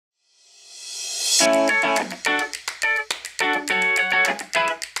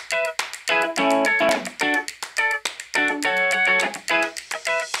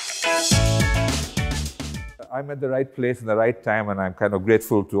I'm at the right place in the right time, and I'm kind of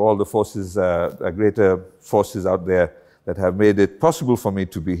grateful to all the forces, greater forces out there that have made it possible for me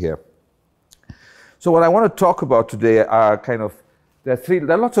to be here. So what I want to talk about today are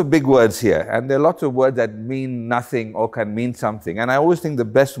there are lots of big words here, and there are lots of words that mean nothing or can mean something. And I always think the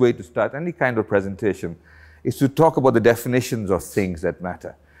best way to start any kind of presentation is to talk about the definitions of things that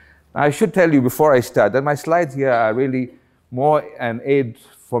matter. Now, I should tell you before I start that my slides here are really more an aid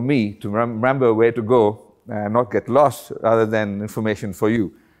for me to remember where to go and not get lost, rather than information for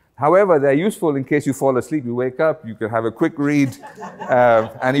you. However, they're useful in case you fall asleep, you wake up, you can have a quick read,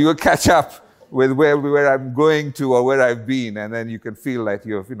 and you will catch up with where I'm going to or where I've been, and then you can feel like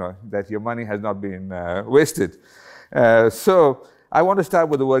that your money has not been wasted. So I want to start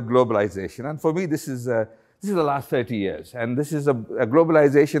with the word globalization, and for me this is the last 30 years, and this is a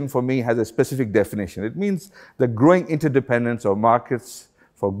globalization for me has a specific definition. It means the growing interdependence of markets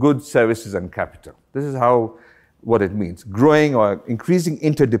for goods, services, and capital. This is what it means, growing or increasing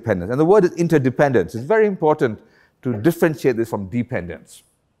interdependence. And the word is interdependence. It's very important to differentiate this from dependence.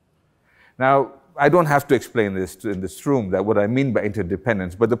 Now, I don't have to explain this in this room, that what I mean by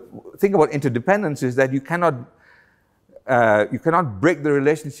interdependence, but the thing about interdependence is that you cannot break the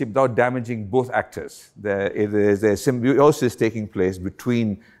relationship without damaging both actors. There is a symbiosis taking place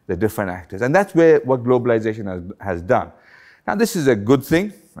between the different actors, and that's what globalization has done. Now, this is a good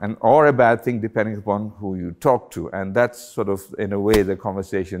thing or a bad thing, depending upon who you talk to, and that's sort of, in a way, the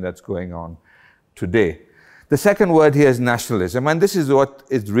conversation that's going on today. The second word here is nationalism, and this is what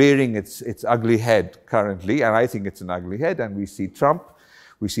is rearing its ugly head currently, and I think it's an ugly head, and we see Trump,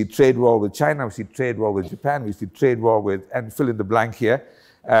 we see trade war with China, we see trade war with Japan, we see trade war with, and fill in the blank here.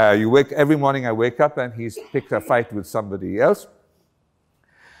 Every morning I wake up and he's picked a fight with somebody else.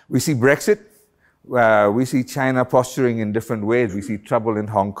 We see Brexit, we see China posturing in different ways, we see trouble in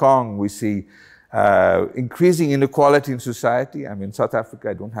Hong Kong, we see increasing inequality in society. I'm in South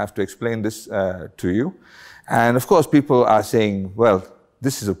Africa, I don't have to explain this to you. And of course, people are saying, well,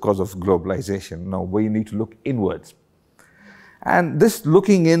 this is because of globalization. No, we need to look inwards. And this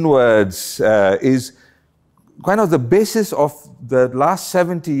looking inwards is kind of the basis of the last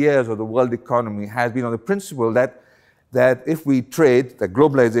 70 years of the world economy, has been on the principle that if we trade, that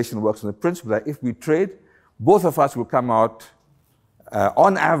globalization works on the principle that if we trade, both of us will come out,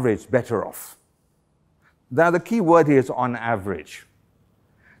 on average, better off. Now, the key word here is on average.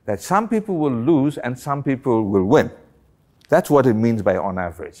 That some people will lose and some people will win. That's what it means by on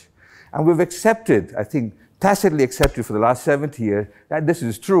average. And we've accepted, I think, tacitly accepted for the last 70 years that this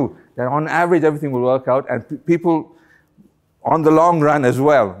is true, that on average everything will work out and people on the long run as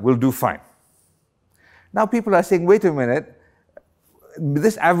well will do fine. Now people are saying, wait a minute,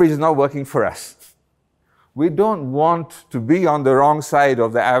 this average is not working for us. We don't want to be on the wrong side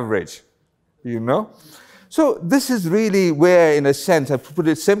of the average, So this is really where, in a sense, I put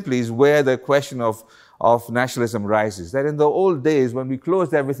it simply, is where the question of nationalism rises. That in the old days, when we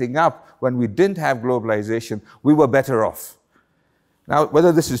closed everything up, when we didn't have globalization, we were better off. Now,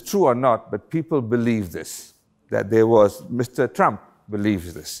 whether this is true or not, but people believe this, that Mr. Trump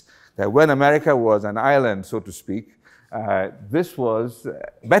believes this, that when America was an island, so to speak, this was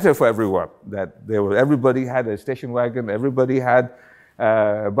better for everyone, that everybody had a station wagon, everybody had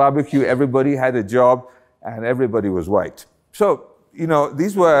a barbecue, everybody had a job, and everybody was white. So,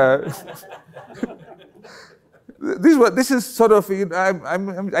 these were, this is sort of,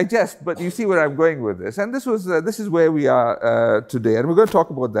 I jest, but you see where I'm going with this. And this is where we are today, and we're going to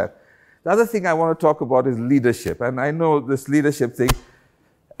talk about that. The other thing I want to talk about is leadership, and I know this leadership thing,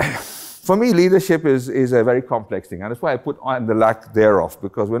 for me, leadership is a very complex thing, and that's why I put on the lack thereof,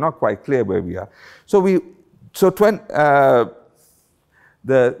 because we're not quite clear where we are.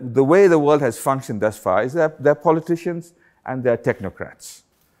 The way the world has functioned thus far is that there are politicians and there are technocrats.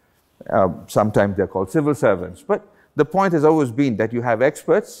 Sometimes they're called civil servants. But the point has always been that you have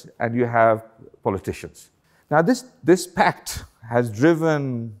experts and you have politicians. Now this pact has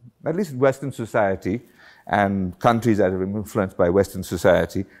driven, at least Western society and countries that have been influenced by Western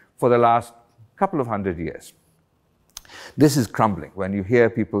society, for the last couple of 100 years. This is crumbling when you hear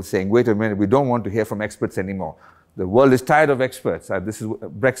people saying, wait a minute, we don't want to hear from experts anymore. The world is tired of experts. This is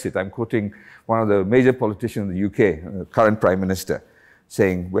Brexit. I'm quoting one of the major politicians in the UK, current Prime Minister,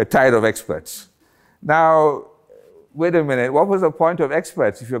 saying, we're tired of experts. Now, wait a minute, what was the point of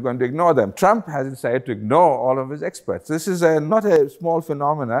experts if you're going to ignore them? Trump has decided to ignore all of his experts. This is not a small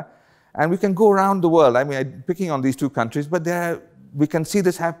phenomena, and we can go around the world. I mean, I'm picking on these two countries, but we can see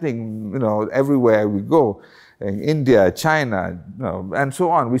this happening, everywhere we go. In India, China, and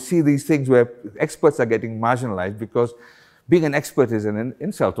so on. We see these things where experts are getting marginalized because being an expert is an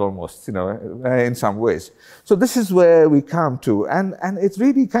insult almost, you know, in some ways. So this is where we come to, and it's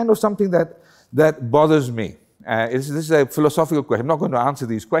really kind of something that bothers me. This is a philosophical question. I'm not going to answer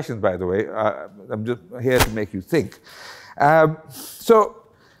these questions, by the way. I'm just here to make you think. So,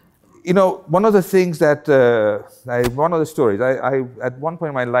 you know, one of the things that, one of the stories, at one point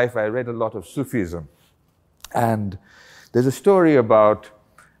in my life, I read a lot of Sufism. And there's a story about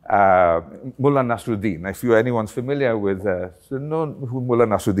Mullah Nasruddin. If anyone's familiar with, know who Mullah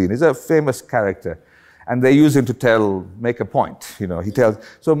Nasruddin is, a famous character. And they use him to make a point, you know. He tells,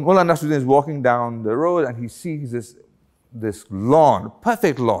 so Mullah Nasruddin is walking down the road and he sees this lawn,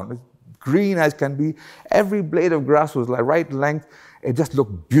 perfect lawn, green as can be. Every blade of grass was like right length. It just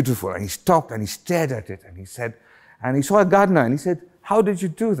looked beautiful. And he stopped and he stared at it and he said, and he saw a gardener and he said, how did you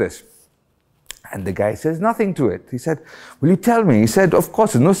do this? And the guy says nothing to it. He said, will you tell me? He said, of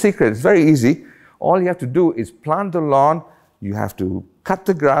course, it's no secret. It's very easy. All you have to do is plant the lawn. You have to cut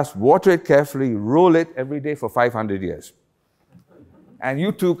the grass, water it carefully, roll it every day for 500 years. And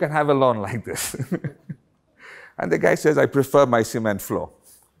you too can have a lawn like this. And the guy says, I prefer my cement floor.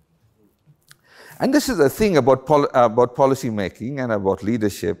 And this is the thing about policy making and about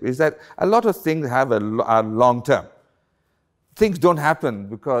leadership, is that a lot of things are long term. Things don't happen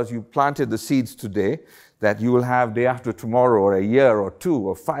because you planted the seeds today that you will have day after tomorrow or a year or 2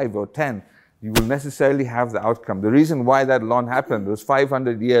 or 5 or 10. You will necessarily have the outcome. The reason why that lawn happened was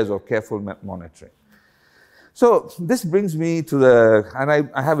 500 years of careful monitoring. So this brings me to and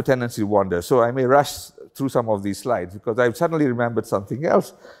I have a tendency to wander, so I may rush through some of these slides because I've suddenly remembered something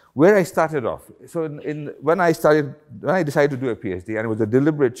else, where I started off. So when I decided to do a PhD, and it was a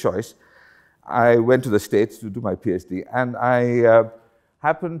deliberate choice, I went to the States to do my PhD, and I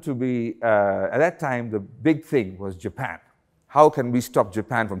happened to be, at that time, the big thing was Japan. How can we stop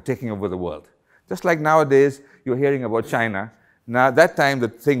Japan from taking over the world? Just like nowadays, you're hearing about China. Now, at that time, the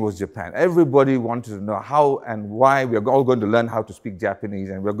thing was Japan. Everybody wanted to know how and why we are all going to learn how to speak Japanese,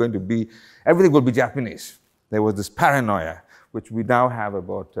 and we're going to be, everything will be Japanese. There was this paranoia, which we now have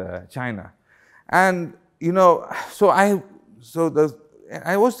about China. And, you know, I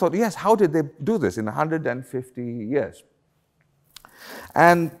always thought, yes, how did they do this in 150 years?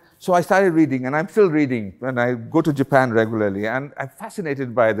 And so I started reading, and I'm still reading, and I go to Japan regularly, and I'm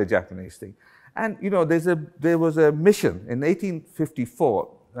fascinated by the Japanese thing. And, you know, there was a mission in 1854,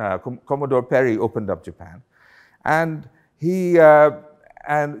 Commodore Perry opened up Japan, and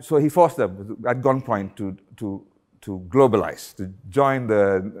so he forced them at gunpoint to globalize, to join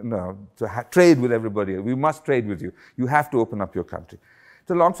trade with everybody. We must trade with you. You have to open up your country.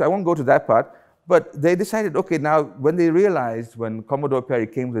 So I won't go to that part. But they decided, okay, now when they realized, when Commodore Perry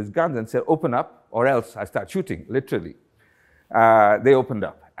came with his guns and said, open up or else I start shooting, literally, they opened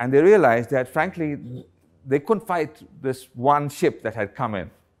up. And they realized that, frankly, they couldn't fight this one ship that had come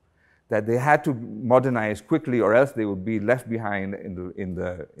in, that they had to modernize quickly or else they would be left behind in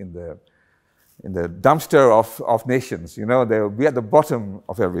the dumpster of nations. You know, they would be at the bottom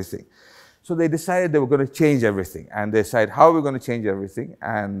of everything. So they decided they were going to change everything, and they decided how we're going to change everything,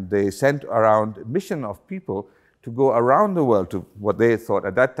 and they sent around a mission of people to go around the world to what they thought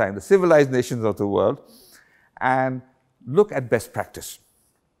at that time, the civilized nations of the world, and look at best practice.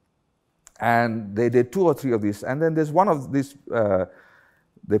 And they did 2 or 3 of these, and then there's one of these,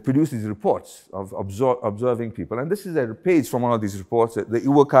 they produced these reports of observing people, and this is a page from one of these reports, the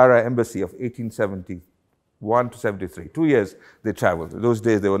Iwakara Embassy of 1871 to 73. 2 years they traveled. In those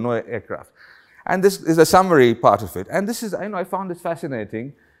days there were no aircraft. And this is a summary part of it. And this is, I find this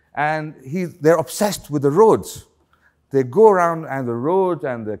fascinating. And they're obsessed with the roads. They go around and the roads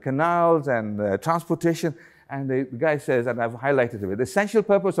and the canals and the transportation. And the guy says, and I've highlighted it, the essential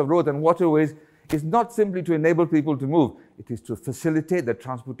purpose of roads and waterways is not simply to enable people to move. It is to facilitate the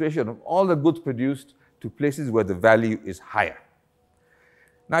transportation of all the goods produced to places where the value is higher.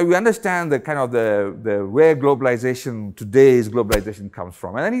 Now we understand the kind of the where globalization, today's globalization comes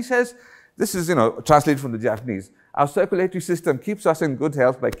from. And then he says, this is, translated from the Japanese, our circulatory system keeps us in good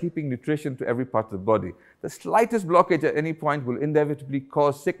health by keeping nutrition to every part of the body. The slightest blockage at any point will inevitably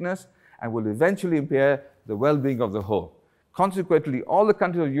cause sickness and will eventually impair the well-being of the whole. Consequently, all the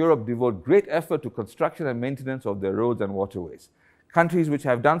countries of Europe devote great effort to construction and maintenance of their roads and waterways. Countries which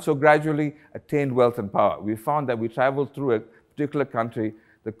have done so gradually attained wealth and power. We found that we traveled through a particular country,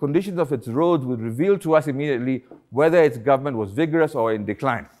 the conditions of its roads would reveal to us immediately whether its government was vigorous or in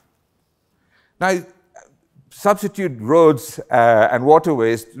decline. Now, substitute roads and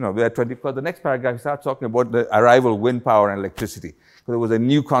waterways, because the next paragraph starts talking about the arrival of wind power and electricity, because it was a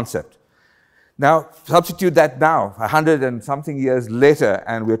new concept. Now, substitute that now, 100 and something years later,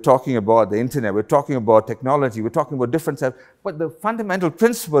 and we're talking about the internet, we're talking about technology, we're talking about different stuff, but the fundamental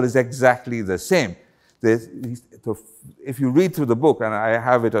principle is exactly the same. If you read through the book, and I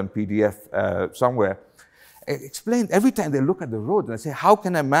have it on PDF somewhere, explain every time they look at the road and they say, how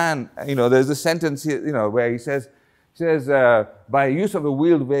can a man, there's a sentence here, where he says, by use of a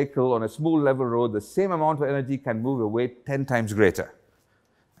wheeled vehicle on a smooth level road, the same amount of energy can move a weight 10 times greater.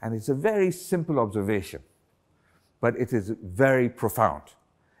 And it's a very simple observation, but it is very profound.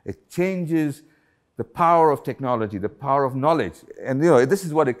 It changes the power of technology, the power of knowledge. And this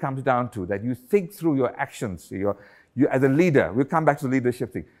is what it comes down to, that you think through your actions. You as a leader, we'll come back to the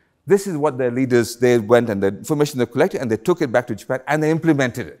leadership thing. This is what their leaders, they went and the information they collected and they took it back to Japan and they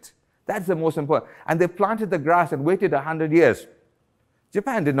implemented it. That's the most important. And they planted the grass and waited 100 years.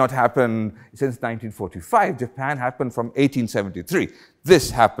 Japan did not happen since 1945. Japan happened from 1873.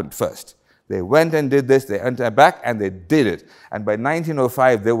 This happened first. They went and did this, they went back and they did it. And by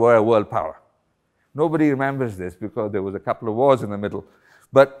 1905, they were a world power. Nobody remembers this because there was a couple of wars in the middle.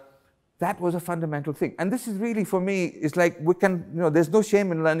 But that was a fundamental thing. And this is really, for me, it's like we can, there's no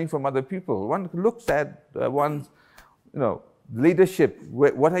shame in learning from other people. One looks at one's, leadership.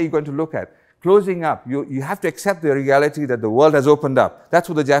 What are you going to look at? Closing up, you have to accept the reality that the world has opened up. That's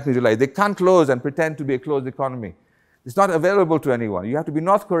what the Japanese realize. They can't close and pretend to be a closed economy. It's not available to anyone. You have to be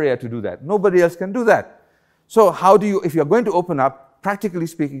North Korea to do that. Nobody else can do that. So how do you, if you're going to open up, practically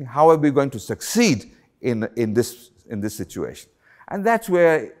speaking, how are we going to succeed in this situation? And that's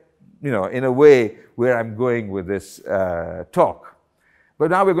where, in a way, where I'm going with this talk. But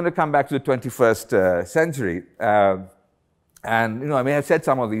now we're going to come back to the 21st century. And, I may have said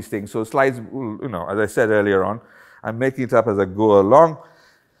some of these things, so slides, as I said earlier on, I'm making it up as I go along.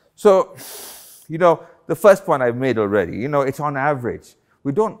 So, the first point I've made already, it's on average.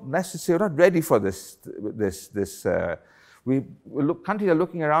 We don't necessarily, we're not ready for this. Countries are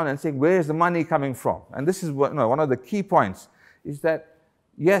looking around and saying, where is the money coming from? And this is what, one of the key points is that,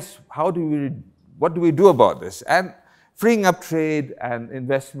 yes, what do we do about this? And freeing up trade and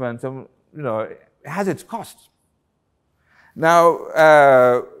investments, it has its costs.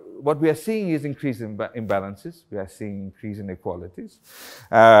 Now, what we are seeing is increase in imbalances. We are seeing increase in inequalities.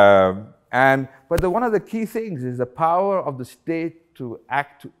 But one of the key things is the power of the state to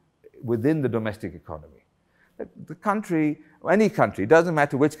act within the domestic economy. The country, any country, it doesn't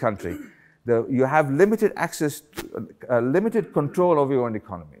matter which country, you have limited access, limited control over your own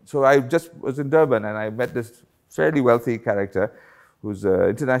economy. So I just was in Durban and I met this fairly wealthy character who's an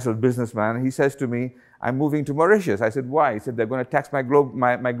international businessman. He says to me, I'm moving to Mauritius. I said, why? He said, they're going to tax my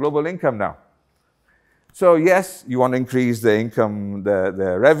global income now. So yes, you want to increase the income,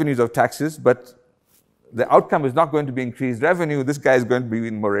 the revenues of taxes, but the outcome is not going to be increased revenue. This guy is going to be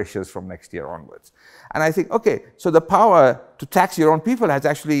in Mauritius from next year onwards. And I think, okay, so the power to tax your own people has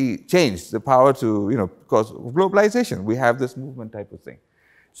actually changed. The power to, because of globalization, we have this movement type of thing.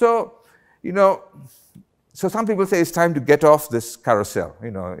 So, so some people say it's time to get off this carousel.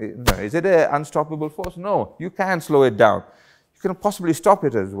 Is it an unstoppable force? No, you can slow it down. You can possibly stop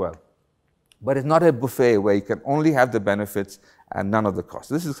it as well. But it's not a buffet where you can only have the benefits and none of the costs.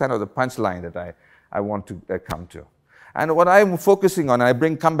 This is kind of the punchline that I want to come to. And what I'm focusing on, I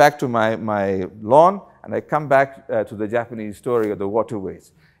come back to my lawn, and I come back to the Japanese story of the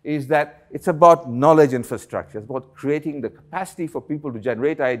waterways, is that it's about knowledge infrastructure. It's about creating the capacity for people to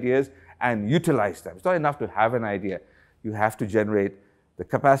generate ideas and utilize them. It's not enough to have an idea. You have to generate the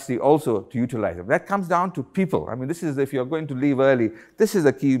capacity also to utilize them. That comes down to people. I mean, this is, if you're going to leave early, this is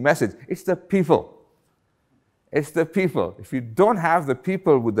the key message. It's the people. It's the people. If you don't have the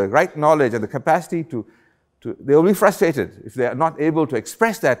people with the right knowledge and the capacity they will be frustrated if they are not able to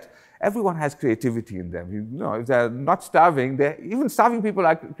express that. Everyone has creativity in them. If they're not starving, even starving people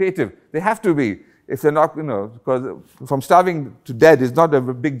are creative. They have to be. If they're not, because from starving to dead is not a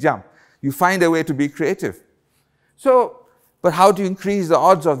big jump. You find a way to be creative. So, but how do you increase the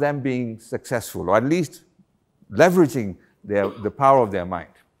odds of them being successful, or at least leveraging the power of their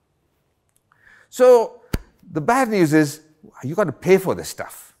mind? So, the bad news is, you got to pay for this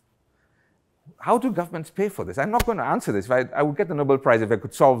stuff. How do governments pay for this? I'm not going to answer this. I would get the Nobel Prize if I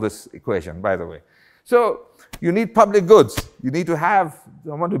could solve this equation, by the way. So, you need public goods. You need to have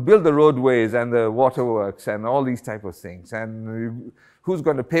someone to build the roadways and the waterworks and all these type of things. And who's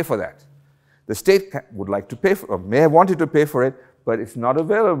going to pay for that? The state would like to pay for, or may have wanted to pay for it, but it's not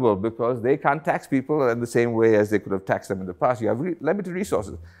available because they can't tax people in the same way as they could have taxed them in the past. You have limited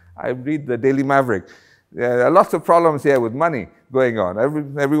resources. I read the Daily Maverick. There are lots of problems here with money going on.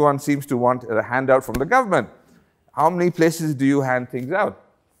 Everyone seems to want a handout from the government. How many places do you hand things out?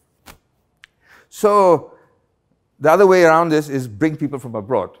 So the other way around this is bring people from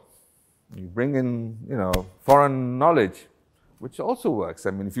abroad. You bring in, foreign knowledge, which also works.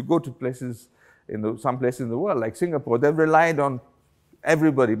 I mean, if you go to places, some places in the world, like Singapore, they've relied on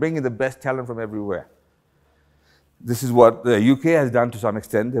everybody, bringing the best talent from everywhere. This is what the UK has done to some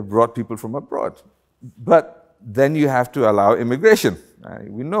extent. They've brought people from abroad. But then you have to allow immigration.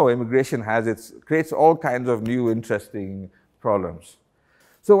 We know immigration creates all kinds of new, interesting problems.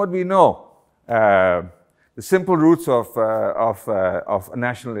 So what we know, the simple roots of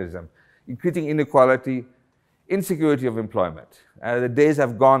nationalism: increasing inequality, insecurity of employment. The days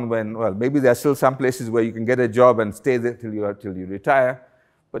have gone when, well, maybe there are still some places where you can get a job and stay there till you retire,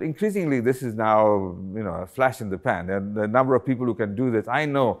 but increasingly this is now, a flash in the pan. And the number of people who can do this, I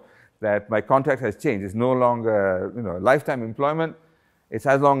know that my contract has changed. It's no longer, lifetime employment. It's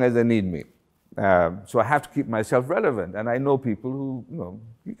as long as they need me. So I have to keep myself relevant. And I know people who,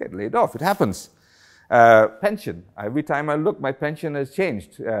 you get laid off. It happens. Pension. Every time I look, my pension has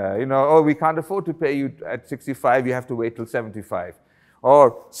changed. Oh, we can't afford to pay you at 65, you have to wait till 75.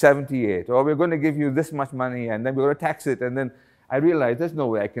 Or 78. Or we're going to give you this much money and then we're going to tax it. And then I realize there's no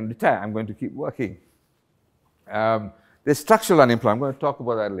way I can retire. I'm going to keep working. There's structural unemployment. I'm going to talk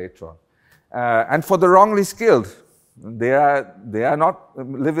about that later on. And for the wrongly skilled, they are not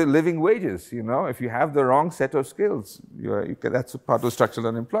living wages. If you have the wrong set of skills, that's a part of the structural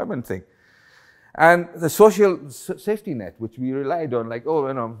unemployment thing. And the social safety net, which we relied on, like,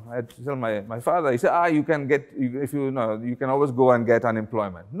 I tell my father, he said, you can get, if you can always go and get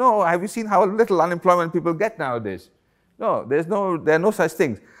unemployment. No, have you seen how little unemployment people get nowadays? No, there are no such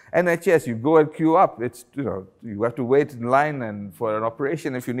things. NHS, you go and queue up. It's, you have to wait in line and for an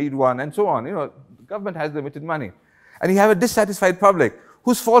operation if you need one, and so on. The government has limited money. And you have a dissatisfied public.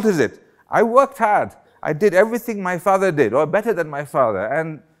 Whose fault is it? I worked hard. I did everything my father did, or better than my father,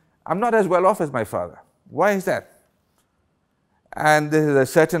 and I'm not as well off as my father. Why is that? And there is a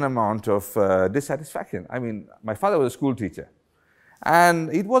certain amount of dissatisfaction. I mean, my father was a school teacher.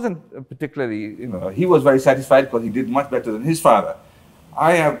 And it wasn't particularly, he was very satisfied because he did much better than his father.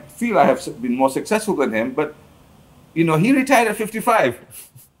 I feel I have been more successful than him, but, he retired at 55.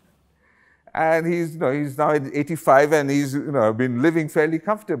 And he's now 85 and he's, been living fairly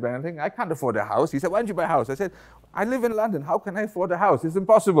comfortably. And I think, I can't afford a house. He said, why don't you buy a house? I said, I live in London. How can I afford a house? It's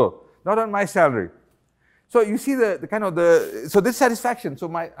impossible. Not on my salary. So you see so dissatisfaction. So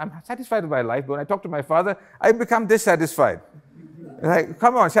I'm satisfied with my life, but when I talk to my father, I become dissatisfied. Like,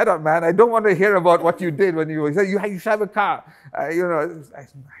 come on, shut up, man. I don't want to hear about what you did when you should have a car.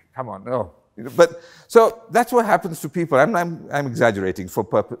 Come on, no. But so that's what happens to people. I'm exaggerating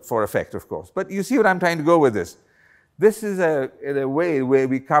for effect, of course. But you see what I'm trying to go with this. This is a way where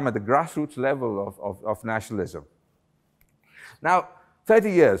we come at the grassroots level of nationalism. Now,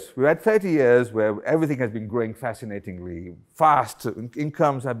 30 years. We've had 30 years where everything has been growing fascinatingly fast.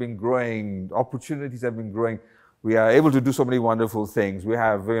 Incomes have been growing. Opportunities have been growing. We are able to do so many wonderful things. We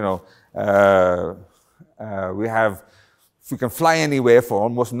have, we can fly anywhere for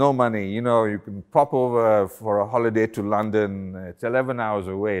almost no money. You can pop over for a holiday to London. It's 11 hours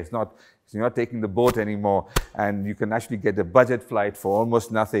away. You're not taking the boat anymore. And you can actually get a budget flight for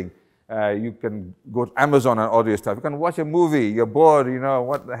almost nothing. You can go to Amazon and order your stuff. You can watch a movie. You're bored,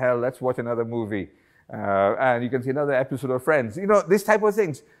 what the hell, let's watch another movie. And you can see another episode of Friends. These type of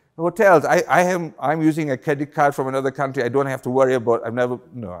things. Hotels, I'm using a credit card from another country. I don't have to worry about, I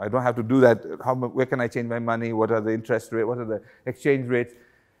don't have to do that. Where can I change my money? What are the interest rates? What are the exchange rates?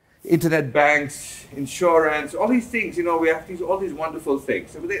 Internet banks, insurance, all these things, we have all these wonderful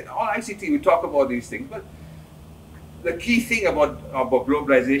things. All ICT, we talk about these things, but the key thing about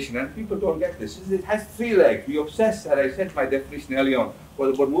globalization, and people don't get this, is it has three legs. We obsess, as I said my definition earlier on,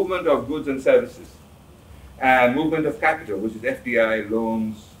 was about movement of goods and services, and movement of capital, which is FDI,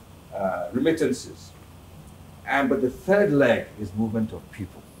 loans, remittances. But the third leg is movement of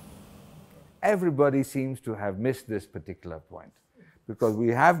people. Everybody seems to have missed this particular point, because we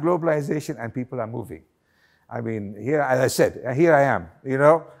have globalization and people are moving. I mean, here, as I said, here I am,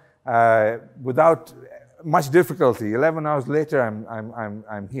 without much difficulty. 11 hours later,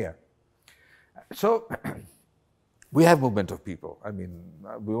 I'm here. So we have movement of people. I mean,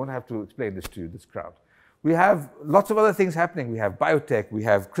 we won't have to explain this to this crowd. We have lots of other things happening. We have biotech, we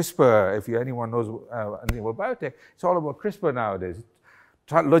have CRISPR. If anyone knows anything about biotech, it's all about CRISPR nowadays.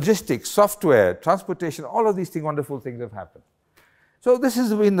 Logistics, software, transportation, all of these things, wonderful things have happened. So this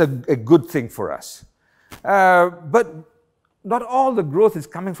has been a good thing for us. But not all the growth is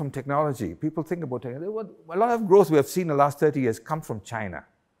coming from technology. People think about technology. A lot of growth we have seen in the last 30 years come from China.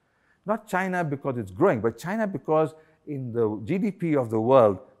 Not China because it's growing, but China because in the GDP of the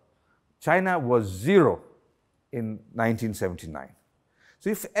world, China was 0 in 1979. So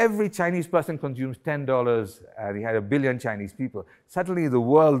if every Chinese person consumes $10 and you had 1 billion Chinese people, suddenly the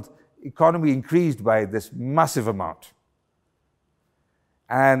world economy increased by this massive amount.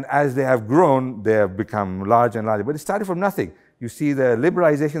 And as they have grown, they have become larger and larger. But it started from nothing. You see the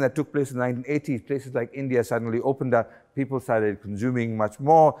liberalization that took place in the 1980s, places like India suddenly opened up, people started consuming much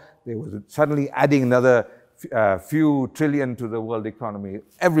more, they were suddenly adding another few trillion to the world economy,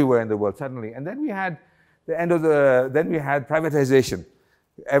 everywhere in the world suddenly. And then we had then we had privatization.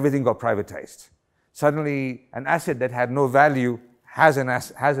 Everything got privatized. Suddenly, an asset that had no value has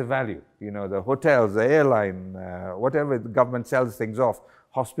a value. You know, the hotels, the airline, whatever the government sells things off,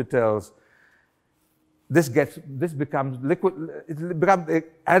 hospitals. This becomes liquid.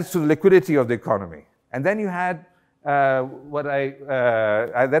 It adds to the liquidity of the economy. And then you had then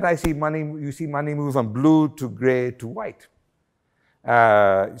I see money. You see money move from blue to gray to white.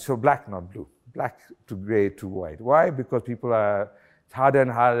 So black, not blue. Black to gray to white. Why? Because people are. It's harder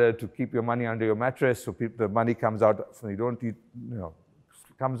and harder to keep your money under your mattress, so the money comes out. So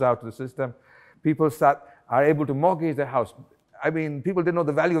comes out to the system. People are able to mortgage their house. I mean, people didn't know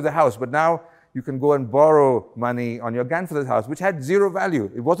the value of the house, but now you can go and borrow money on your grandfather's house, which had zero value.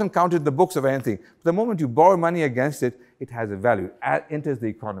 It wasn't counted in the books of anything. But the moment you borrow money against it, it has a value. It enters the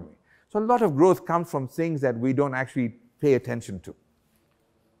economy. So a lot of growth comes from things that we don't actually pay attention to.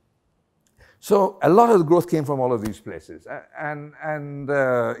 So a lot of the growth came from all of these places.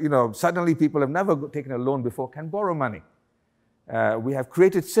 Suddenly people have never taken a loan before can borrow money. We have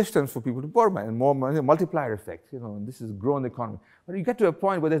created systems for people to borrow money, and more money, multiplier effect, and this has grown the economy. But you get to a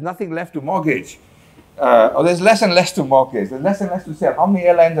point where there's nothing left to mortgage, or there's less and less to mortgage, there's less and less to sell. How many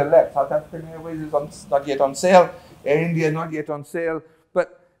airlines are left? South African Airways is not yet on sale, Air India not yet on sale, but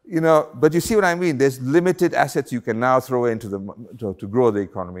you see what I mean? There's limited assets you can now throw into to grow the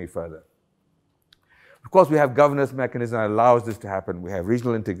economy further. Of course, we have governance mechanism that allows this to happen. We have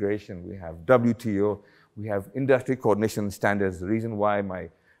regional integration, we have WTO, we have industry coordination standards. The reason why my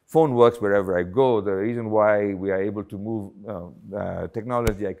phone works wherever I go, the reason why we are able to move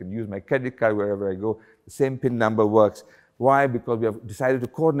technology, I can use my credit card wherever I go, the same PIN number works. Why? Because we have decided to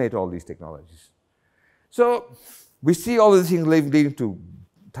coordinate all these technologies. So we see all of these things leading to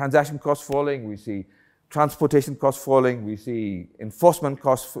transaction costs falling, we see transportation costs falling, we see enforcement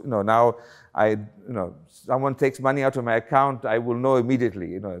costs. Now someone takes money out of my account, I will know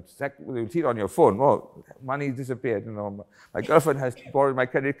immediately. You see it on your phone. Oh, money disappeared. My girlfriend has borrowed my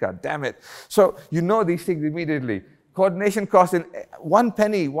credit card. Damn it! So you know these things immediately. Coordination costs in 1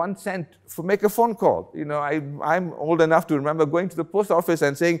 penny, 1 cent for make a phone call. I'm old enough to remember going to the post office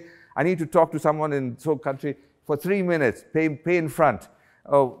and saying, I need to talk to someone in so country for 3 minutes. Pay in front.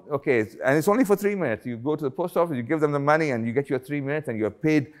 Oh, okay, and it's only for 3 minutes. You go to the post office, you give them the money, and you get your 3 minutes, and you're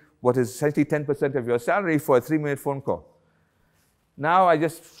paid what is essentially 10% of your salary for a 3-minute phone call. Now I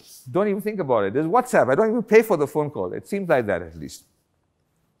just don't even think about it. There's WhatsApp. I don't even pay for the phone call. It seems like that, at least.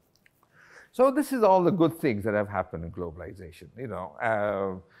 So this is all the good things that have happened in globalization,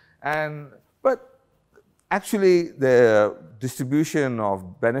 but actually the distribution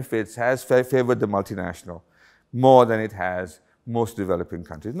of benefits has favored the multinational more than it has most developing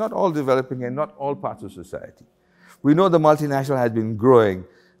countries. Not all developing and not all parts of society. We know the multinational has been growing,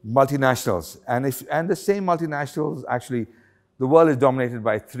 multinationals, and the same multinationals, actually, the world is dominated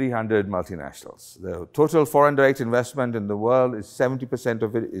by 300 multinationals. The total foreign direct investment in the world is 70%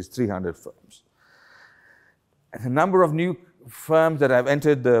 of it is 300 firms. And the number of new firms that have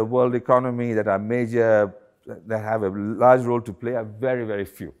entered the world economy that are major, that have a large role to play are very, very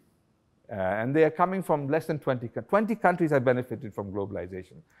few. And they are coming from less than 20 countries. 20 countries have benefited from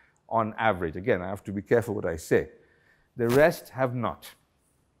globalization on average. Again, I have to be careful what I say. The rest have not.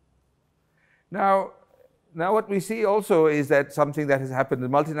 Now what we see also is that something that has happened, the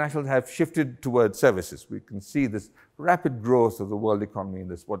multinationals have shifted towards services. We can see this rapid growth of the world economy in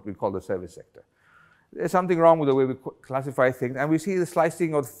this, what we call the service sector. There's something wrong with the way we classify things, and we see the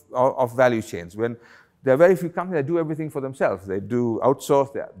slicing of value chains. When there are very few companies that do everything for themselves. They do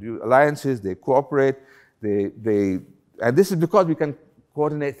outsource, they do alliances, they cooperate, and this is because we can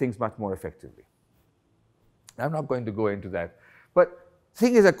coordinate things much more effectively. I'm not going to go into that. But the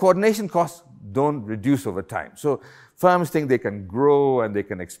thing is that coordination costs don't reduce over time. So firms think they can grow and they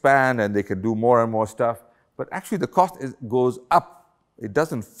can expand and they can do more and more stuff, but actually the cost goes up. It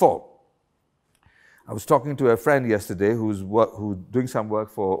doesn't fall. I was talking to a friend yesterday who's doing some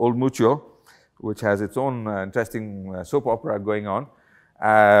work for Old Mutual, which has its own interesting soap opera going on.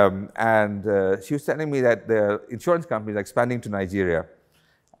 She was telling me that the insurance companies are expanding to Nigeria.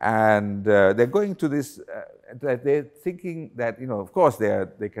 And they're going to this, they're thinking that, of course,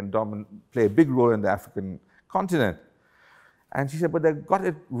 they can play a big role in the African continent. And she said, but they've got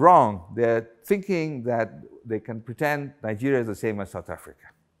it wrong. They're thinking that they can pretend Nigeria is the same as South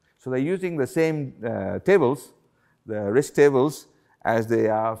Africa. So they're using the same tables, the risk tables, as they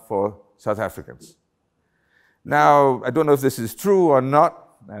are for South Africans. Now, I don't know if this is true or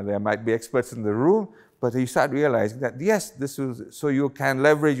not. There might be experts in the room, but you start realizing that, yes, this is, so you can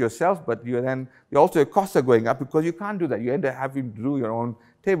leverage yourself, but also your costs are going up because you can't do that. You end up having to do your own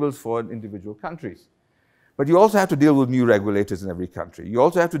tables for individual countries. But you also have to deal with new regulators in every country. You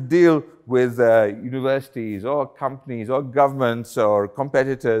also have to deal with universities or companies or governments or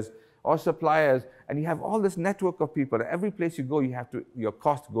competitors or suppliers, and you have all this network of people. And every place you go, your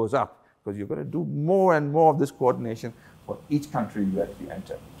cost goes up because you're going to do more and more of this coordination for each country you actually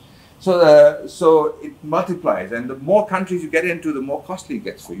enter. So it multiplies, and the more countries you get into, the more costly it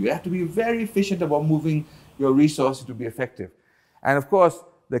gets for you. You have to be very efficient about moving your resources to be effective. And of course,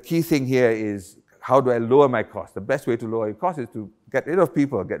 the key thing here is, how do I lower my cost? The best way to lower your cost is to get rid of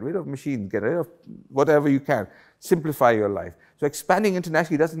people, get rid of machines, get rid of whatever you can. Simplify your life. So expanding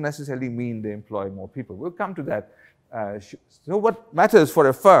internationally doesn't necessarily mean they employ more people. We'll come to that. So what matters for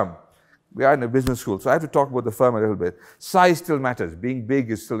a firm? We are in a business school, so I have to talk about the firm a little bit. Size still matters. Being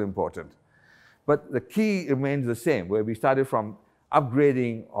big is still important. But the key remains the same, where we started from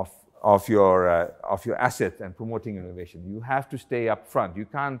upgrading of your assets and promoting innovation. You have to stay up front. You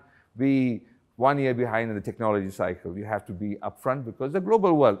can't be 1 year behind in the technology cycle. You have to be up front because the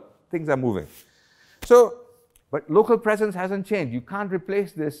global world, things are moving. But local presence hasn't changed. You can't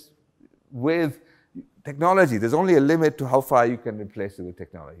replace this with technology. There's only a limit to how far you can replace it with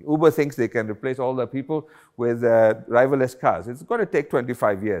technology. Uber thinks they can replace all the people with driverless cars. It's going to take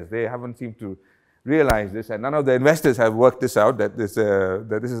 25 years. They haven't seemed to realize this, and none of the investors have worked this out, that this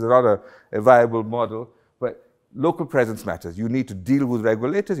is not a viable model. But local presence matters. You need to deal with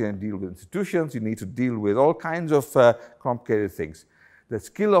regulators, you need to deal with institutions, you need to deal with all kinds of complicated things. The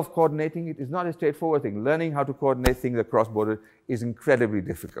skill of coordinating it is not a straightforward thing. Learning how to coordinate things across borders is incredibly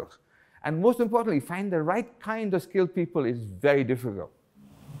difficult. And most importantly, find the right kind of skilled people is very difficult.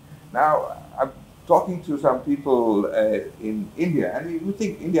 Now, I'm talking to some people in India, and you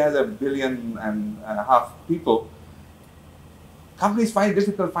think India has 1.5 billion people. Companies find it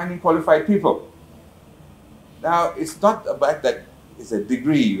difficult finding qualified people. Now, it's not about that it's a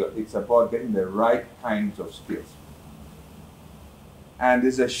degree, it's about getting the right kinds of skills. And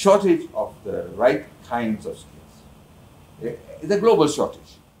there's a shortage of the right kinds of skills. It's a global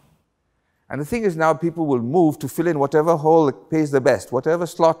shortage. And the thing is, now people will move to fill in whatever hole pays the best, whatever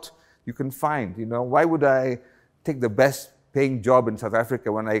slot you can find. Why would I take the best paying job in South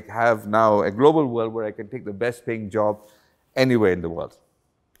Africa when I have now a global world where I can take the best paying job anywhere in the world?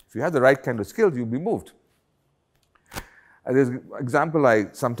 If you have the right kind of skills, you'll be moved. There's an example I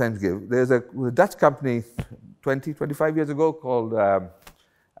sometimes give. There's a Dutch company 25 years ago called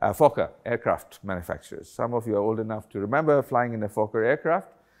Fokker aircraft manufacturers. Some of you are old enough to remember flying in a Fokker aircraft.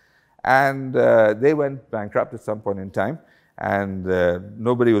 And they went bankrupt at some point in time, and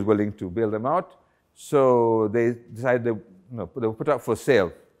nobody was willing to bail them out. So they decided they were put up for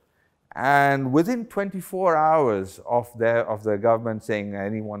sale. And within 24 hours of the government saying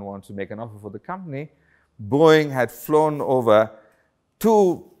anyone wants to make an offer for the company, Boeing had flown over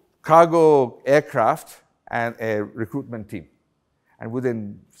 2 cargo aircraft and a recruitment team. And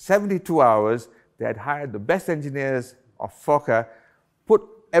within 72 hours, they had hired the best engineers of Fokker, put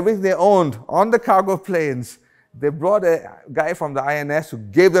everything they owned on the cargo planes. They brought a guy from the INS who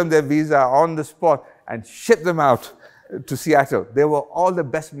gave them their visa on the spot and shipped them out to Seattle. All the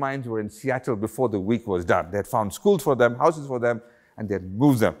best minds were in Seattle before the week was done. They had found schools for them, houses for them, and they had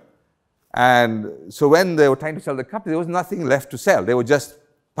moved them. And so when they were trying to sell the company, there was nothing left to sell. They were just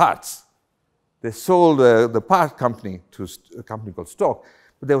parts. They sold the part company to a company called Stork.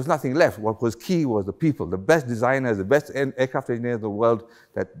 But there was nothing left. What was key was the people. The best designers, the best aircraft engineers in the world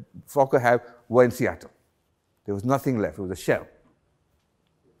that Fokker had were in Seattle. There was nothing left. It was a shell.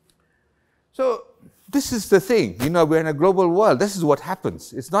 So this is the thing. We're in a global world. This is what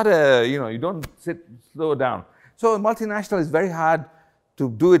happens. It's not you don't slow down. So a multinational is very hard to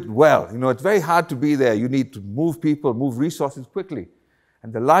do it well. It's very hard to be there. You need to move people, move resources quickly.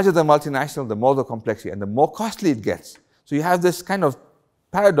 And the larger the multinational, the more the complexity, and the more costly it gets. So you have this kind of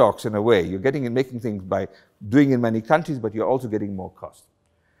paradox in a way. You're making things by doing in many countries, but you're also getting more cost.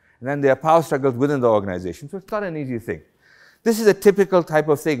 And then there are power struggles within the organization, so it's not an easy thing. This is a typical type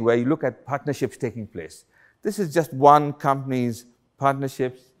of thing where you look at partnerships taking place. This is just one company's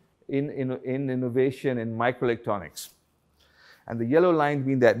partnerships in innovation in microelectronics. And the yellow line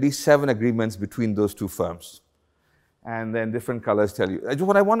means there are at least 7 agreements between those 2 firms. And then different colors tell you.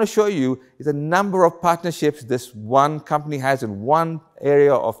 What I want to show you is a number of partnerships this one company has in one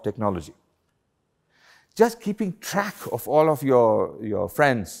area of technology. Just keeping track of all of your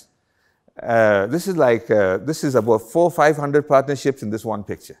friends. This is about 400 or 500 partnerships in this one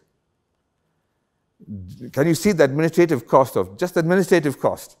picture. Can you see the administrative cost of, just administrative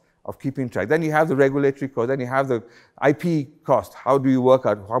cost of keeping track? Then you have the regulatory cost, then you have the IP cost. How do you work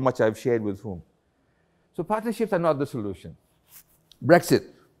out how much I've shared with whom? So partnerships are not the solution. Brexit,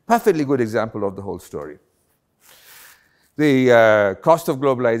 perfectly good example of the whole story. The cost of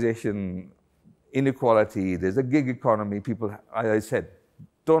globalization, inequality, there's a gig economy. People, as I said,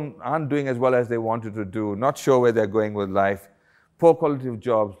 aren't doing as well as they wanted to do, not sure where they're going with life, poor quality of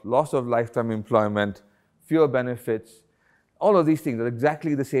jobs, loss of lifetime employment, fewer benefits. All of these things are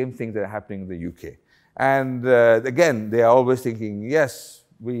exactly the same things that are happening in the UK. And again, they are always thinking, yes,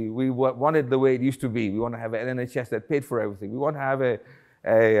 we want it the way it used to be. We want to have an NHS that paid for everything. We want to have a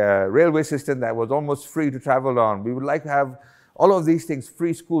railway system that was almost free to travel on. We would like to have all of these things,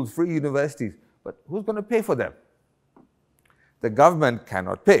 free schools, free universities. But who's going to pay for them? The government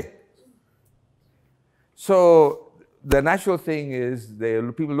cannot pay. So the natural thing is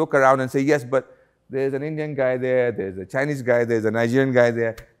people look around and say, yes, but there's an Indian guy there, there's a Chinese guy, there's a Nigerian guy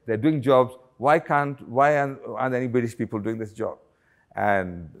there, they're doing jobs. Why aren't any British people doing this job?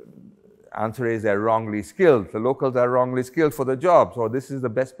 And answer is they're wrongly skilled. The locals are wrongly skilled for the job. So this is the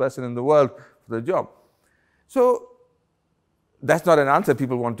best person in the world for the job. So that's not an answer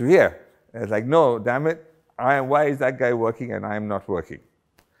people want to hear. It's like, no, damn it, why is that guy working and I'm not working?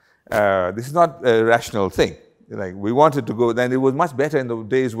 This is not a rational thing. Like, we wanted to go, then it was much better in the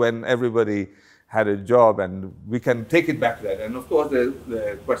days when everybody had a job, and we can take it back to that. And of course,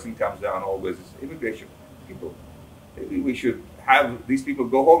 the question comes down always is immigration people. We should have these people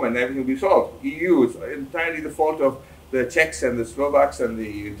go home and everything will be solved. EU is entirely the fault of the Czechs and the Slovaks and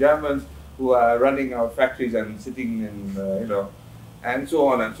the Germans who are running our factories and sitting in, and so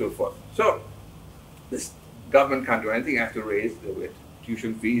on and so forth. So this government can't do anything. Have to raise the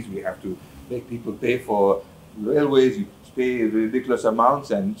tuition fees. We have to make people pay for railways. You pay ridiculous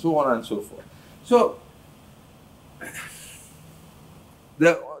amounts and so on and so forth. So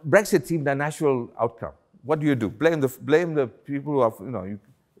the Brexit seemed a natural outcome. What do you do? Blame the people who are,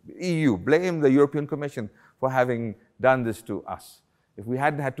 EU, blame the European Commission for having done this to us. If we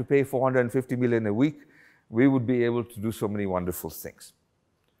hadn't had to pay 450 million a week, we would be able to do so many wonderful things.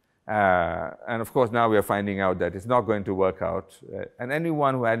 And of course, now we are finding out that it's not going to work out. And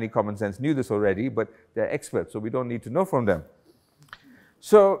anyone who had any common sense knew this already, but they're experts, so we don't need to know from them.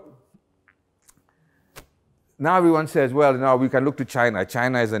 So now everyone says, well, now we can look to China.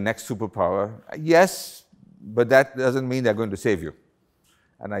 China is the next superpower. Yes, but that doesn't mean they're going to save you.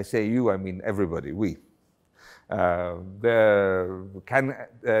 And I say you, I mean everybody, we.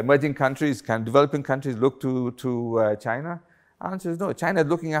 Emerging countries, can developing countries look to China? Answer is no. China is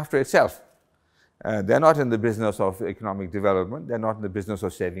looking after itself. They're not in the business of economic development. They're not in the business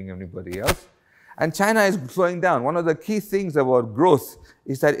of saving anybody else. And China is slowing down. One of the key things about growth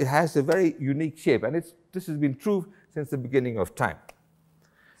is that it has a very unique shape. And this has been true since the beginning of time.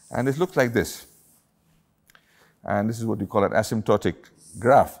 And it looks like this. And this is what we call an asymptotic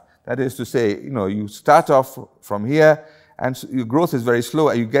graph. That is to say, you start off from here, and your growth is very slow,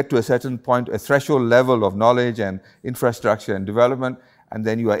 and you get to a certain point, a threshold level of knowledge and infrastructure and development, and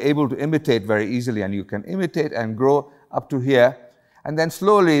then you are able to imitate very easily, and you can imitate and grow up to here, and then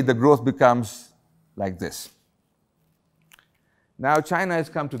slowly the growth becomes like this. Now China has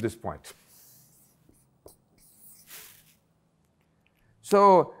come to this point.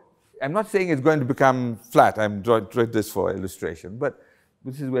 So I'm not saying it's going to become flat. I'm drawing this for illustration, but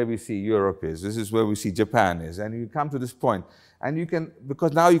this is where we see Europe is. This is where we see Japan is. And you come to this point, and you can,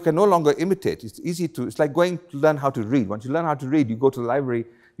 because now you can no longer imitate. It's easy to, it's like going to learn how to read. Once you learn how to read, you go to the library,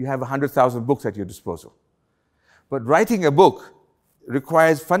 you have 100,000 books at your disposal. But writing a book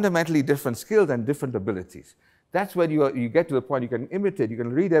requires fundamentally different skills and different abilities. That's when you get to the point you can imitate, you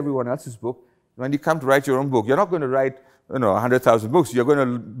can read everyone else's book. When you come to write your own book, you're not going to write 100,000 books. You're going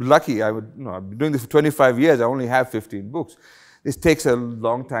to be lucky. I've been doing this for 25 years. I only have 15 books. This takes a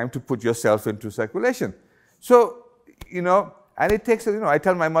long time to put yourself into circulation. So, and it takes, I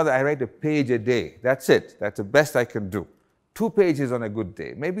tell my mother I write a page a day. That's it. That's the best I can do. 2 pages on a good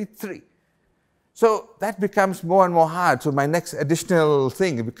day, maybe 3. So that becomes more and more hard. So my next additional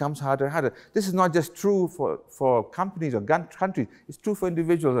thing, it becomes harder and harder. This is not just true for companies or countries. It's true for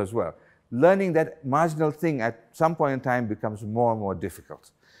individuals as well. Learning that marginal thing at some point in time becomes more and more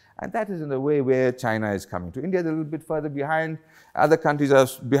difficult. And that is in the way where China is coming to. India is a little bit further behind. Other countries are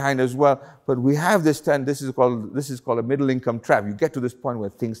behind as well. But we have this trend. This is called a middle income trap. You get to this point where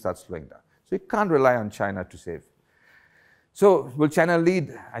things start slowing down. So you can't rely on China to save. So will China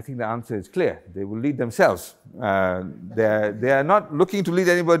lead? I think the answer is clear. They will lead themselves. They are not looking to lead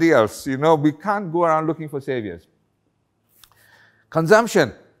anybody else. You know, we can't go around looking for saviors.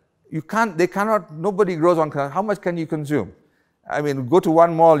 Consumption. They cannot, nobody grows on consumption. How much can you consume? I mean, go to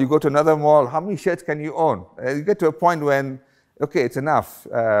one mall, you go to another mall, how many shirts can you own? You get to a point when, okay, it's enough,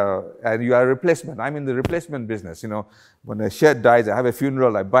 and you are a replacement. I'm in the replacement business, you know. When a shirt dies, I have a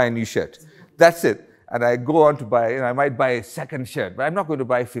funeral, I buy a new shirt. That's it. And I go on to buy, you know, I might buy a second shirt, but I'm not going to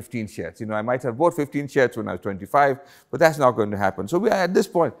buy 15 shirts. You know, I might have bought 15 shirts when I was 25, but that's not going to happen. So we are at this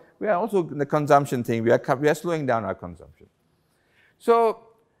point, we are also in the consumption thing, we are slowing down our consumption. So,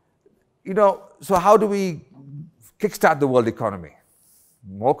 you know, so how do we kickstart the world economy?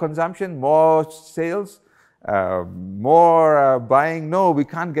 More consumption, more sales, more buying? No, we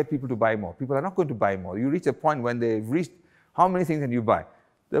can't get people to buy more. People are not going to buy more. You reach a point when they've reached, how many things can you buy?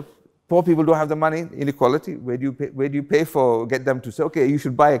 The poor people don't have the money, inequality. Where do you pay for, get them to say, okay, you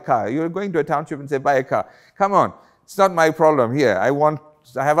should buy a car. You're going to a township and say, buy a car. Come on, it's not my problem here. I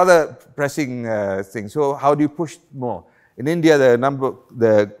have other pressing things. So how do you push more? In India, the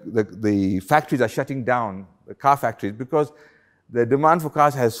factories are shutting down, the car factories, because the demand for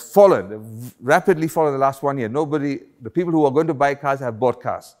cars has fallen, rapidly fallen in the last 1 year. The people who are going to buy cars have bought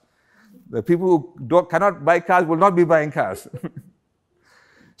cars. The people who cannot buy cars will not be buying cars.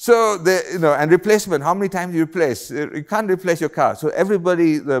 So, you know, and replacement, how many times do you replace? You can't replace your car. So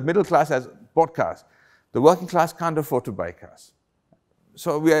everybody, the middle class has bought cars. The working class can't afford to buy cars.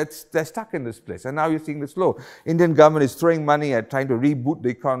 So they're stuck in this place. And now you're seeing this slow. Indian government is throwing money at trying to reboot the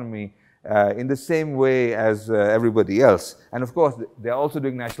economy in the same way as everybody else. And of course, they're also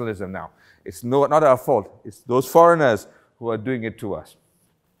doing nationalism now. It's not our fault. It's those foreigners who are doing it to us.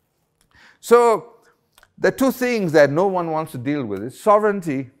 So the two things that no one wants to deal with is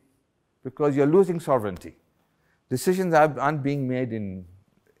sovereignty, because you're losing sovereignty. Decisions aren't being made in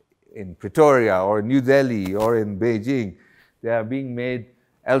Pretoria or New Delhi or in Beijing. They are being made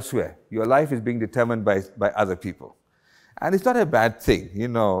elsewhere. Your life is being determined by other people. And it's not a bad thing, you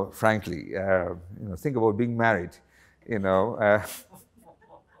know, frankly. You know, think about being married, you know.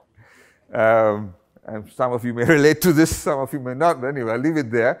 And some of you may relate to this, some of you may not, but anyway, I'll leave it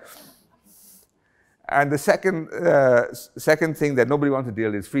there. And the second thing that nobody wants to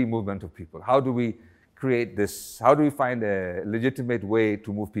deal is free movement of people. How do we create this? How do we find a legitimate way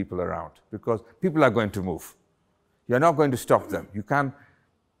to move people around? Because people are going to move. You're not going to stop them. You can't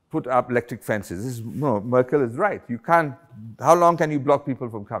put up electric fences. No, Merkel is right. You can't. How long can you block people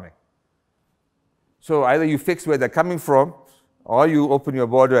from coming? So either you fix where they're coming from, or you open your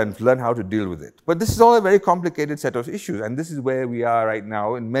border and learn how to deal with it. But this is all a very complicated set of issues, and this is where we are right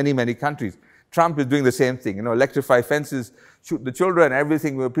now in many, many countries. Trump is doing the same thing. You know, electrify fences, shoot the children,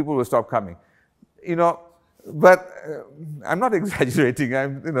 everything, where people will stop coming. You know. But I'm not exaggerating.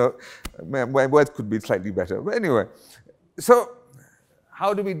 You know, my words could be slightly better. But anyway, so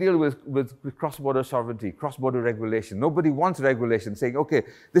how do we deal with cross-border sovereignty, cross-border regulation? Nobody wants regulation, saying, okay,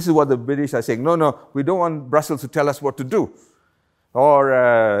 this is what the British are saying. No, no, we don't want Brussels to tell us what to do.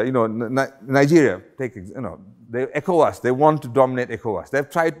 Or, you know, Nigeria, you know, ECOWAS, they want to dominate ECOWAS.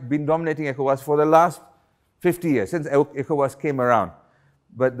 They've been dominating ECOWAS for the last 50 years, since ECOWAS came around.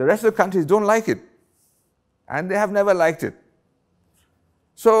 But the rest of the countries don't like it. And they have never liked it.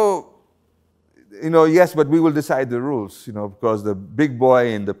 So, you know, yes, but we will decide the rules, you know, because the big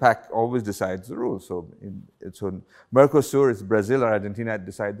boy in the pack always decides the rules. So, so Mercosur, it's Brazil or Argentina that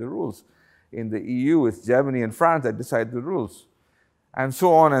decide the rules. In the EU, it's Germany and France that decide the rules. And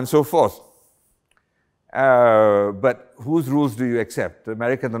so on and so forth. But whose rules do you accept? The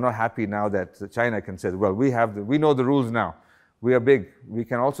Americans are not happy now that China can say, well, we know the rules now. We are big. We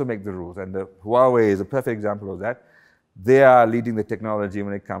can also make the rules. And Huawei is a perfect example of that. They are leading the technology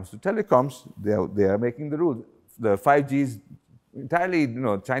when it comes to telecoms. They are making the rules. The 5G is entirely, you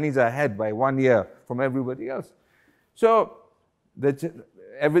know, Chinese are ahead by 1 year from everybody else. So the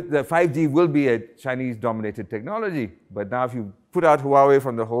 5G will be a Chinese-dominated technology. But now if you put out Huawei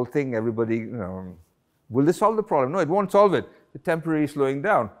from the whole thing, everybody, you know, will this solve the problem? No, it won't solve it. It's temporary slowing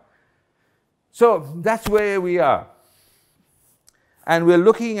down. So that's where we are. And we're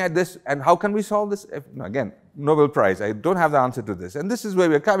looking at this, and how can we solve this? Again, Nobel Prize. I don't have the answer to this. And this is where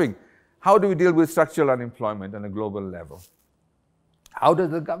we're coming. How do we deal with structural unemployment on a global level? How does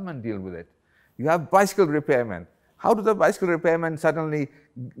the government deal with it? You have bicycle repairmen. How do the bicycle repairmen suddenly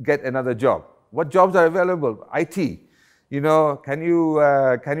get another job? What jobs are available? IT. You know, can you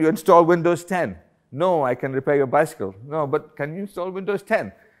install Windows 10? No, I can repair your bicycle. No, but can you install Windows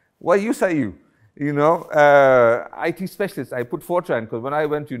 10? What use are you? You know, IT specialist, I put Fortran, because when I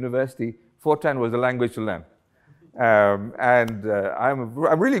went to university, Fortran was the language to learn. I'm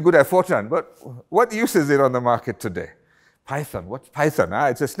really good at Fortran, but what use is it on the market today? Python, what's Python? Ah,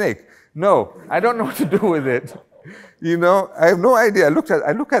 it's a snake. No, I don't know what to do with it. You know, I have no idea. I look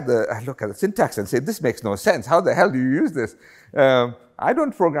at the syntax and say, this makes no sense. How the hell do you use this? I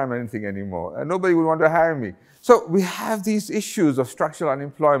don't program anything anymore, and nobody would want to hire me. So we have these issues of structural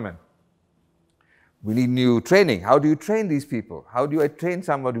unemployment. We need new training. How do you train these people? How do I train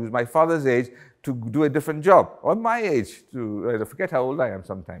somebody who's my father's age to do a different job, or my age to I forget how old I am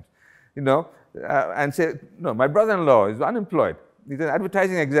sometimes, you know, and say, no, my brother-in-law is unemployed. He's an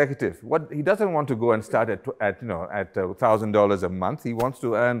advertising executive. He doesn't want to go and start at $1,000 a month. He wants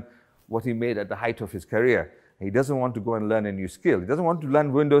to earn what he made at the height of his career. He doesn't want to go and learn a new skill. He doesn't want to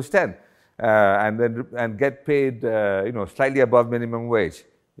learn Windows 10 and get paid slightly above minimum wage.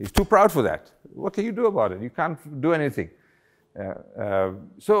 He's too proud for that. What can you do about it? You can't do anything.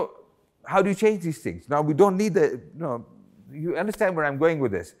 So how do you change these things? Now, we don't need you understand where I'm going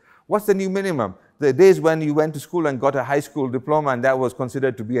with this. What's the new minimum? The days when you went to school and got a high school diploma and that was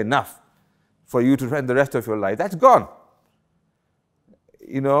considered to be enough for you to spend the rest of your life, that's gone.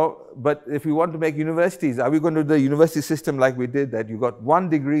 You know, but if we want to make universities, are we going to do the university system like we did, that you got one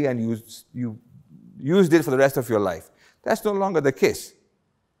degree and you used it for the rest of your life? That's no longer the case.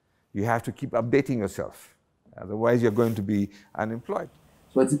 You have to keep updating yourself. Otherwise, you're going to be unemployed.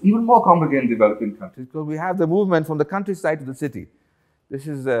 So it's even more complicated in developing countries because we have the movement from the countryside to the city. This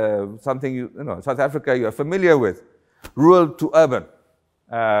is something South Africa you are familiar with. Rural to urban.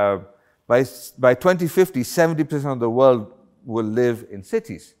 By 2050, 70% of the world will live in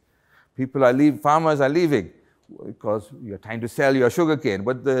cities. Farmers are leaving because you're trying to sell your sugarcane,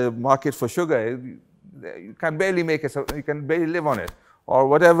 but the market for sugar, you can barely live on it, or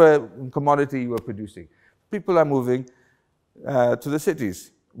whatever commodity you are producing. People are moving to the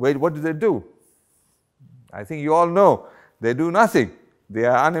cities. Wait, what do? I think you all know. They do nothing. They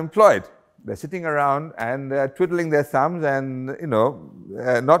are unemployed. They're sitting around and they're twiddling their thumbs and, and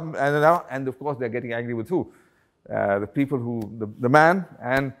of course they're getting angry with who? The people the man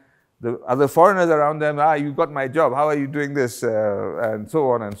and the other foreigners around them, you got my job, how are you doing this? And so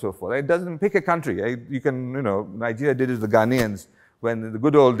on and so forth. It doesn't pick a country. Nigeria did it to the Ghanaians when in the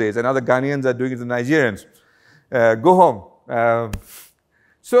good old days, and now the Ghanaians are doing it to the Nigerians. Go home.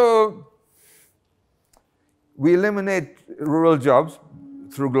 So we eliminate rural jobs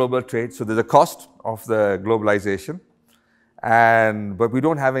through global trade. So there's a cost of the globalization, but we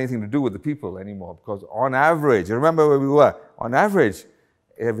don't have anything to do with the people anymore, because on average, remember where we were, on average,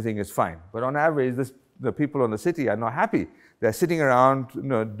 everything is fine. But on average, the people in the city are not happy. They're sitting around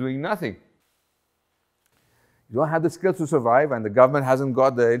doing nothing. You don't have the skills to survive, and the government hasn't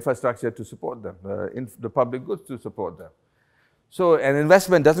got the infrastructure to support them, the public goods to support them. So an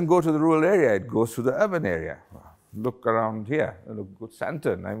investment doesn't go to the rural area, it goes to the urban area. Look around here, look at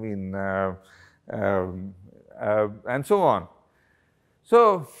Santon, and so on.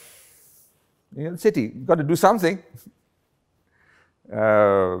 So, in the city, you've got to do something.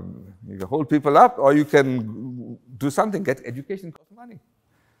 You can hold people up, or you can do something. Education costs money.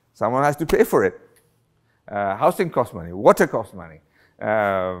 Someone has to pay for it. Housing costs money, water costs money.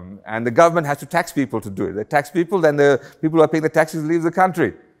 And the government has to tax people to do it. They tax people, then the people who are paying the taxes leave the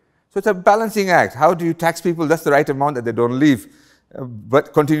country. So it's a balancing act. How do you tax people just the right amount that they don't leave,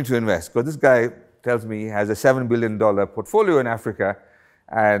 but continue to invest? Because this guy tells me he has a $7 billion portfolio in Africa,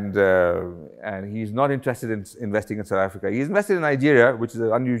 and he's not interested in investing in South Africa. He's invested in Nigeria, which is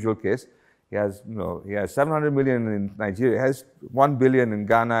an unusual case. He has 700 million in Nigeria, he has 1 billion in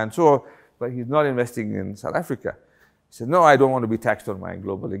Ghana, and so on, but he's not investing in South Africa. He said, no, I don't want to be taxed on my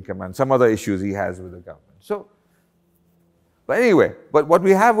global income, and some other issues he has with the government. But anyway, what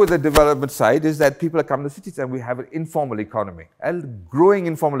we have with the development side is that people are coming to cities, and we have an informal economy, a growing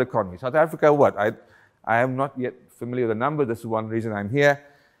informal economy. South Africa, what? I am not yet familiar with the number. This is one reason I'm here.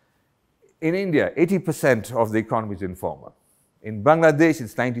 In India, 80% of the economy is informal. In Bangladesh,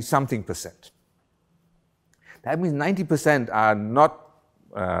 it's 90-something%. That means 90% are not,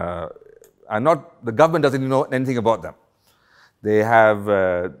 the government doesn't know anything about them.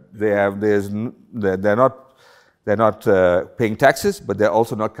 They're not paying taxes, but they're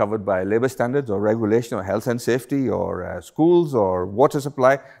also not covered by labor standards or regulation or health and safety or schools or water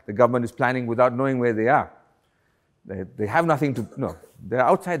supply. The government is planning without knowing where they are. They have nothing to know. They're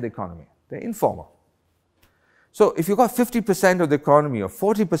outside the economy. They're informal. So if you've got 50% of the economy or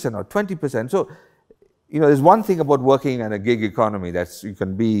 40% or 20%, so there's one thing about working in a gig economy that's you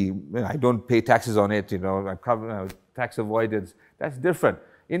can be, I don't pay taxes on it, I cover tax avoidance. That's different.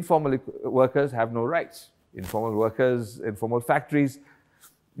 Informal workers have no rights. Informal workers, informal factories,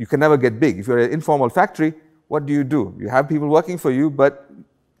 you can never get big. If you're an informal factory, what do? You have people working for you, but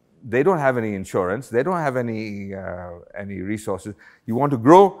they don't have any insurance. They don't have any resources. You want to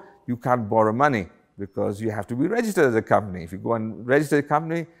grow, you can't borrow money because you have to be registered as a company. If you go and register a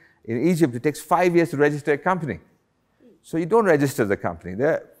company, in Egypt, it takes 5 years to register a company. So you don't register the company.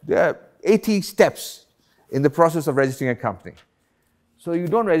 There are 80 steps in the process of registering a company. So you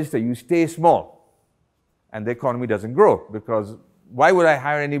don't register, you stay small. And the economy doesn't grow because why would I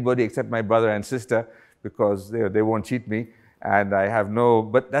hire anybody except my brother and sister because they won't cheat me and I have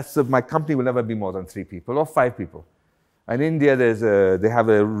but my company will never be more than 3 people or 5 people. In India, they have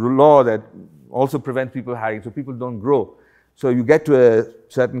a law that also prevents people hiring, so people don't grow. So you get to a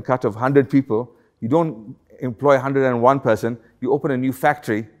certain cut of 100 people, you don't employ 101 person, you open a new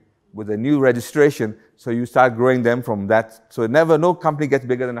factory with a new registration, so you start growing them from that. So no company gets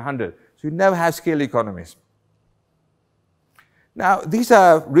bigger than 100. So you never have scale economies. Now, these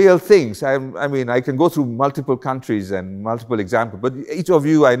are real things. I mean, I can go through multiple countries and multiple examples, but each of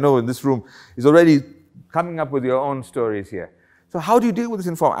you I know in this room is already coming up with your own stories here. So how do you deal with this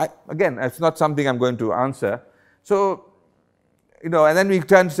information? Again, it's not something I'm going to answer. So, and then we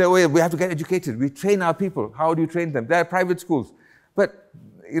turn to say, oh, we have to get educated. We train our people. How do you train them? There are private schools. But,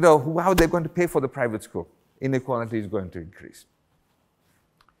 how are they going to pay for the private school? Inequality is going to increase.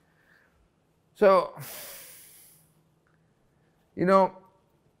 So,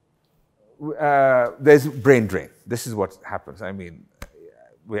 there's brain drain. This is what happens. I mean,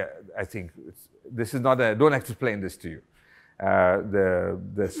 I think this is not don't explain this to you.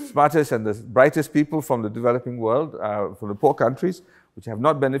 The smartest and the brightest people from the developing world, from the poor countries, which have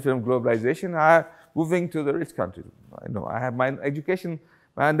not benefited from globalization, are moving to the rich countries. I know. I have my education,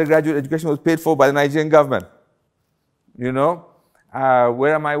 my undergraduate education was paid for by the Nigerian government.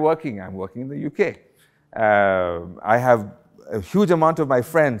 Where am I working? I'm working in the UK. I have a huge amount of my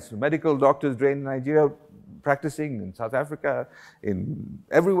friends, medical doctors trained in Nigeria, practicing in South Africa, in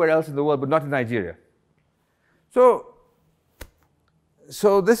everywhere else in the world, but not in Nigeria. So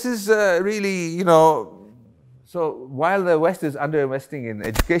this is really, so while the West is underinvesting in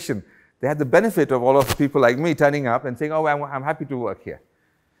education, they had the benefit of all of people like me turning up and saying, oh, I'm happy to work here.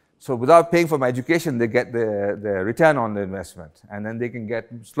 So without paying for my education, they get the return on the investment. And then they can get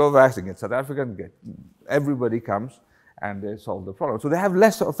Slovaks, they get South Africans, everybody comes and they solve the problem. So they have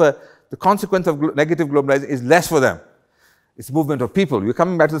less of the consequence of negative globalization is less for them. It's movement of people. We're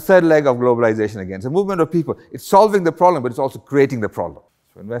coming back to the third leg of globalization again. It's a movement of people. It's solving the problem, but it's also creating the problem.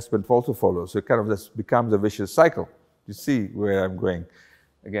 So investment also follows. So it kind of just becomes a vicious cycle. You see where I'm going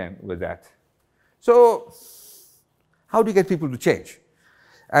again with that. So how do you get people to change?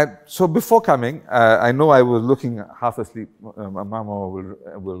 And so before coming, I know I was looking half asleep. Mama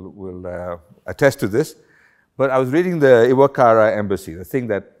will attest to this. But I was reading the Iwakara Embassy, the thing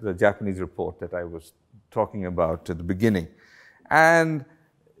the Japanese report that I was talking about at the beginning. And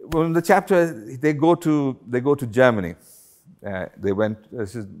in the chapter, they go to Germany.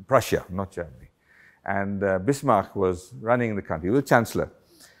 This is Prussia, not Germany. And Bismarck was running the country, he was chancellor.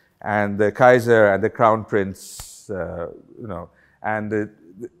 And the Kaiser and the Crown Prince, and it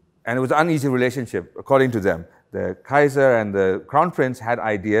was an uneasy relationship, according to them. The Kaiser and the Crown Prince had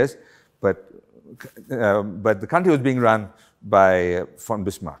ideas, but the country was being run by von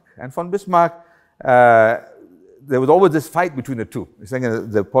Bismarck. And von Bismarck, there was always this fight between the two. It's like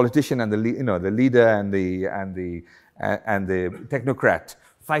the politician and the leader and the technocrat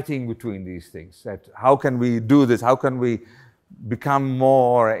fighting between these things. That how can we do this? How can we become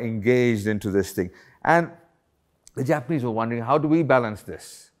more engaged into this thing? And the Japanese were wondering, how do we balance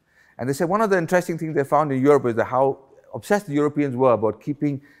this? And they said one of the interesting things they found in Europe is how obsessed the Europeans were about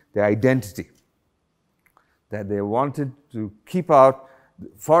keeping their identity. That they wanted to keep out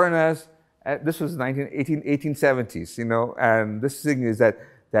foreigners. This was 1870s, and this thing is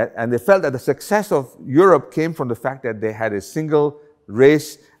and they felt that the success of Europe came from the fact that they had a single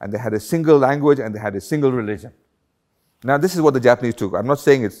race, and they had a single language, and they had a single religion. Now, this is what the Japanese took. I'm not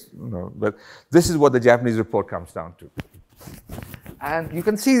saying it's, but this is what the Japanese report comes down to. And you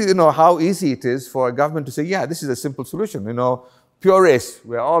can see, how easy it is for a government to say, yeah, this is a simple solution, pure race.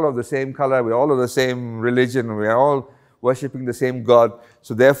 We're all of the same color, we're all of the same religion, we're all worshipping the same God,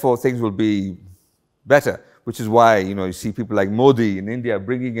 so therefore things will be better, which is why, you see people like Modi in India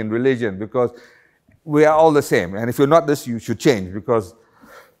bringing in religion, because we are all the same. And if you're not this, you should change, because,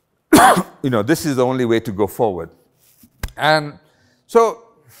 this is the only way to go forward. And so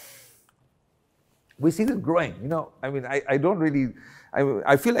we see this growing. You know, I mean, I don't really,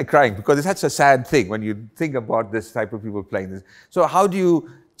 I feel like crying because it's such a sad thing when you think about this type of people playing this. So how do you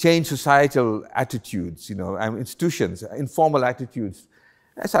change societal attitudes, you know, institutions, informal attitudes?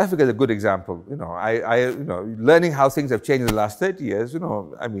 South Africa is a good example. You know, you know, learning how things have changed in the last 30 years, you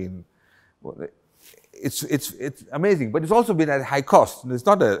know, I mean, it's amazing, but it's also been at high cost. It's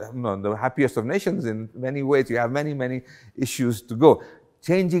not the happiest of nations in many ways. You have many issues to go.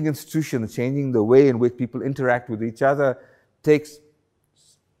 Changing institutions, changing the way in which people interact with each other takes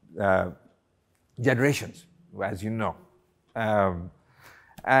generations, as you know.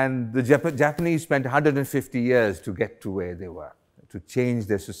 And the Japanese spent 150 years to get to where they were, to change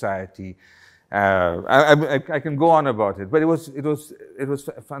their society. I can go on about it, but it was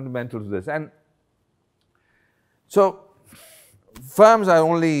fundamental to this. And so firms are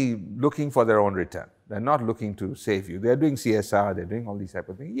only looking for their own return. They're not looking to save you. They're doing CSR, they're doing all these type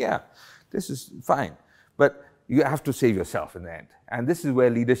of things. Yeah, this is fine, but you have to save yourself in the end. And this is where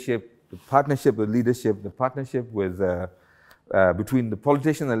leadership, the partnership with leadership, the partnership with between the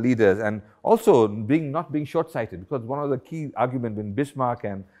politicians and leaders, and also not being short-sighted, because one of the key arguments in Bismarck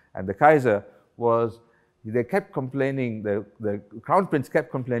and the Kaiser was they kept complaining, the Crown Prince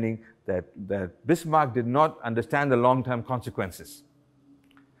kept complaining that Bismarck did not understand the long-term consequences.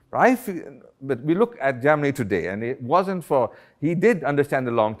 But we look at Germany today, and it wasn't for, he did understand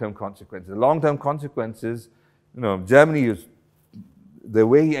the long-term consequences. The long-term consequences, you know, Germany is, the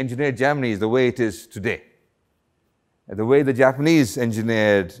way he engineered Germany is the way it is today. The way the Japanese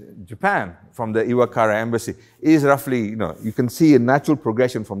engineered Japan from the Iwakara embassy is roughly, you know, you can see a natural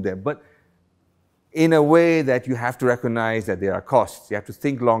progression from there, but in a way that you have to recognize that there are costs. You have to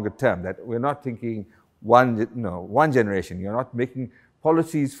think longer term, that we're not thinking one generation. You're not making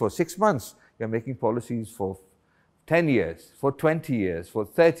policies for 6 months. You're making policies for 10 years, for 20 years, for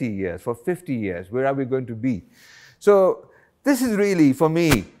 30 years, for 50 years. Where are we going to be? So this is really, for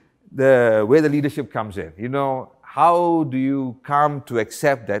me, where the leadership comes in. You know, how do you come to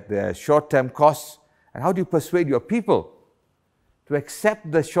accept that there are short-term costs, and how do you persuade your people to accept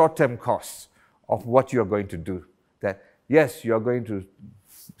the short-term costs of what you're going to do? That yes, you're going to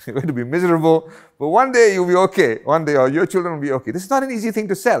be miserable, but one day you'll be okay. One day, or your children will be okay. This is not an easy thing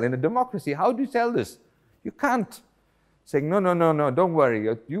to sell in a democracy. How do you sell this? You can't. Saying, no, don't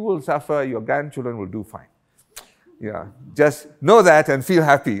worry. You will suffer, your grandchildren will do fine. Yeah, just know that and feel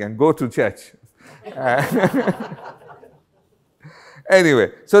happy and go to church.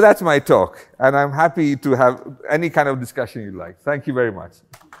 Anyway, so that's my talk, and I'm happy to have any kind of discussion you like. Thank you very much.